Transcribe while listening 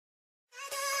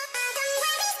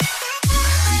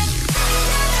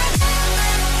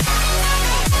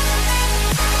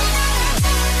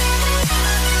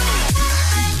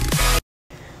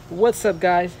What's up,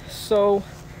 guys? So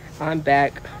I'm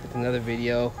back with another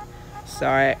video.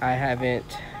 Sorry I haven't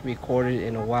recorded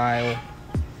in a while.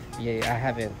 I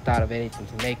haven't thought of anything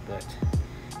to make, but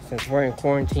since we're in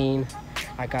quarantine,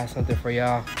 I got something for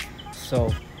y'all.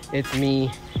 So it's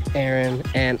me, Aaron,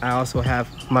 and I also have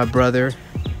my brother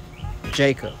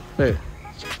Jacob. Look,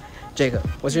 Jacob.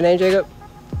 What's your name, Jacob?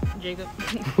 Jacob.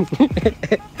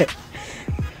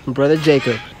 Brother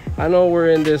Jacob. I know we're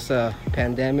in this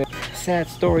pandemic. Sad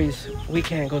stories, we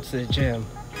can't go to the gym,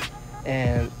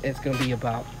 and it's gonna be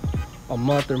about a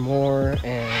month or more,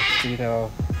 and you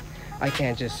know, I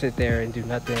can't just sit there and do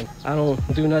nothing. I don't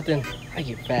do nothing, I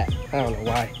get fat. I don't know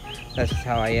why. That's just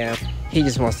how I am. He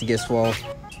just wants to get swole.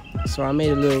 So I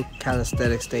made a little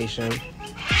calisthenics station.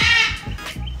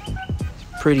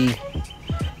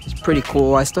 It's pretty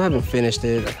cool. I still haven't finished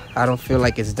it. I don't feel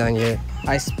like it's done yet.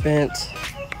 I spent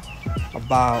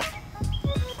about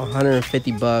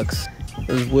 150 bucks.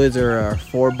 Those woods are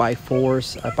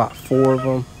 4x4s. I bought 4 of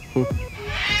them.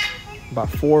 About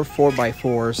 4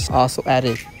 4x4s. I also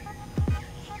added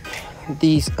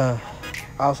these. I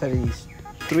also added these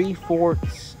 3/4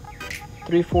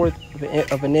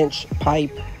 of an inch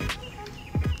pipe.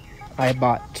 I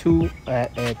bought 2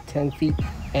 at 10 feet,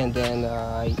 and then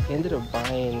I ended up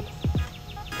buying,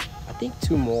 I think,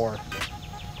 2 more.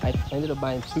 I ended up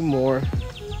buying 2 more.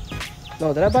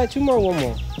 No, did I buy 2 more or 1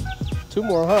 more? 2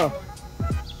 more, huh?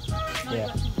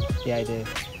 Yeah, I did.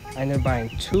 I ended up buying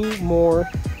 2 more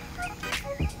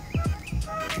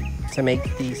to make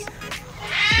these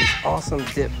awesome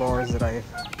dip bars that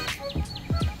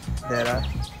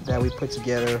we put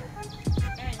together.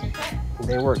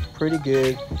 They work pretty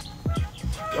good.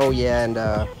 Oh yeah, and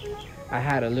I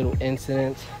had a little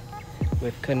incident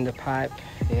with cutting the pipe.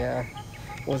 Yeah,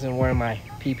 wasn't wearing my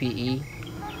PPE.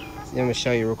 Let me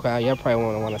show you real quick. Y'all probably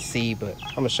won't want to see, but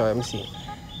I'm gonna show you. Let me see.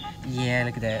 Yeah,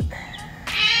 look at that.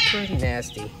 Pretty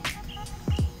nasty.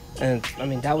 And I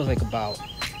mean, that was like about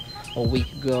a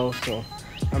week ago, so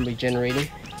I'm regenerating.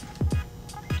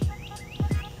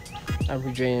 I'm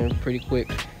regenerating pretty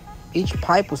quick. Each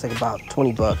pipe was like about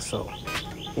 20 bucks, so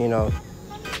you know,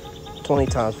 20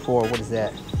 times 4. What is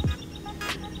that?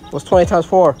 What's 20 times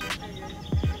 4?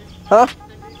 Huh?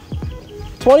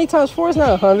 20 times 4 is not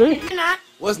 100. You're not.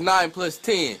 What's 9 plus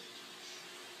 10?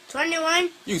 21.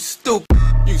 You stupid.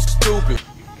 You stupid.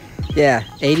 Yeah,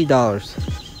 $80.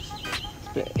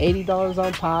 Spent $80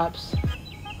 on pops.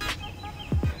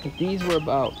 These were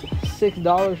about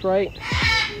 $6, right?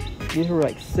 These were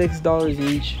like $6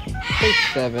 each. Maybe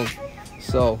 7.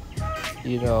 So,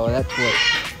 you know,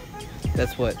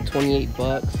 that's what 28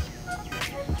 bucks.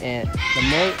 And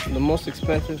the most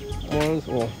expensive ones,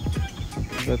 well,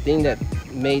 the thing that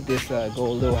made this go a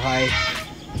little high,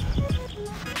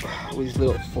 these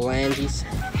little phalanges.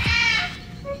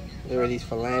 There are these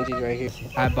phalanges right here.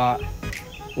 I bought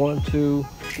 1, 2,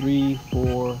 3,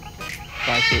 4,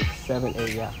 5, 6, 7,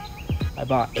 8. Yeah, I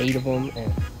bought 8 of them,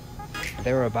 and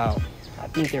they were about, I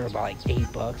think they were about like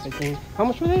 8 bucks. I think. How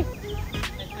much were they?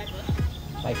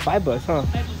 Like $5, huh?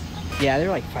 Yeah, they're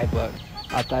like $5.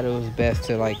 I thought it was best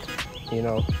to, like, you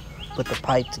know, put the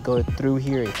pipe to go through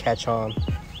here and catch on.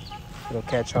 It'll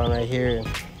catch on right here, and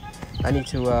I need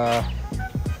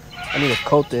to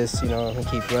coat this, you know, and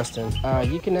keep rusting.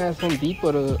 You can ask Home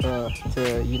Depot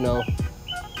to you know,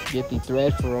 get the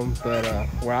thread for them, but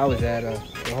where I was at,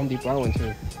 the Home Depot I went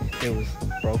to, it was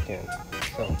broken.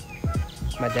 So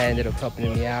my dad ended up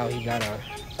helping me out. He got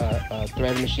a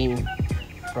thread machine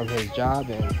from his job,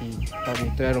 and he helped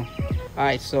me thread them. All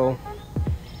right, so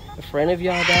for any of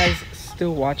y'all guys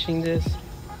still watching this,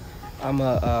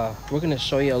 we're gonna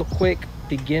show you a quick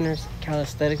beginner's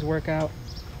calisthenics workout.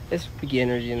 It's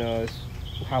beginners, you know, it's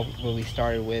what we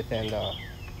started with, and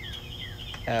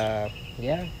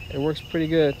yeah, it works pretty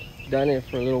good. Done it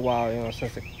for a little while, you know,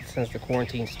 since the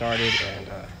quarantine started, and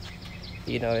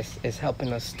you know, it's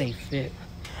helping us stay fit.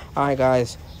 All right,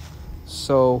 guys,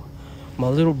 so my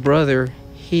little brother,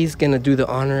 he's gonna do the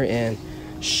honor and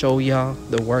show y'all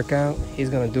the workout. He's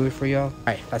gonna do it for y'all. All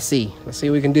right, let's see what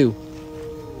we can do.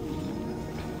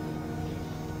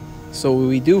 So what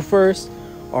we do first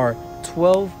are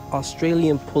 12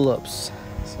 Australian pull-ups.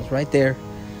 So it's right there.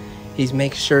 He's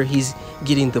making sure he's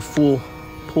getting the full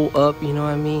pull up, you know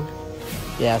what I mean?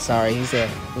 Yeah, sorry, he's a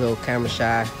little camera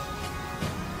shy,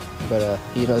 but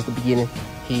you know, it's the beginning.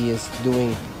 He is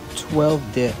doing 12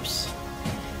 dips,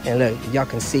 and look, y'all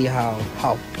can see how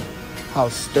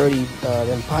sturdy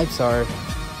them pipes are.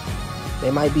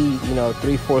 They might be, you know,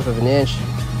 3/4 of an inch,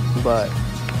 but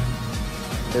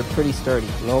they're pretty sturdy.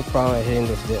 No problem at hitting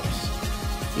those dips.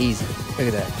 Easy. Look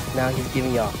at that. Now he's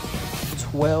giving y'all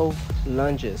 12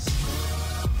 lunges.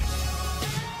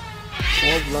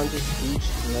 12 lunges each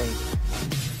leg.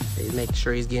 They make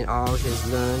sure he's getting all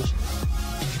his lunge.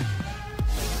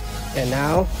 And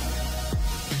now,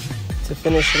 to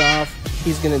finish it off,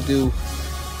 he's gonna do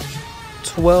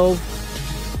 12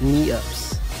 knee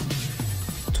ups.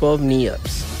 12 knee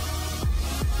ups.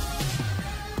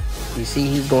 You see,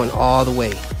 he's going all the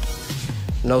way.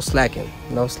 No slacking,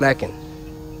 no slacking.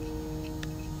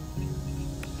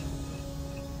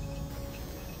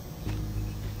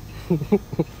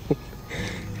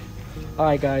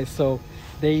 Alright guys, so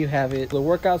there you have it. The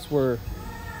workouts were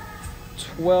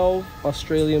 12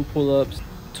 Australian pull-ups,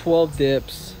 12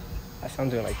 dips. I'm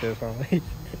doing like this, huh?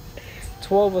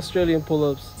 12 Australian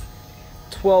pull-ups,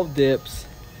 12 dips,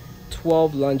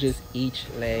 12 lunges each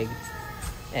leg,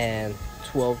 and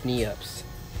 12 knee ups.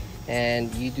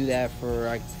 And you do that for,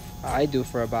 like, I do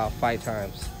for about 5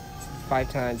 times.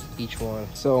 5 times each one.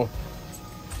 So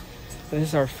this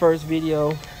is our first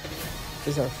video.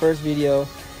 This is our first video,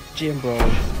 Gym Bros.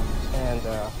 And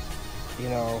you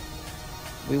know,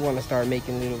 we want to start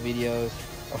making little videos.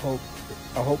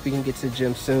 I hope we can get to the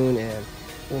gym soon, and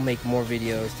we'll make more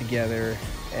videos together,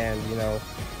 and you know,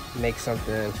 make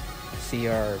something, see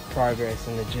our progress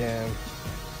in the gym.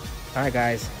 All right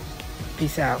guys,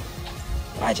 peace out.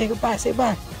 Bye Jacob, bye, say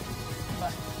bye.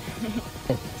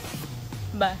 Bye.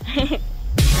 Bye.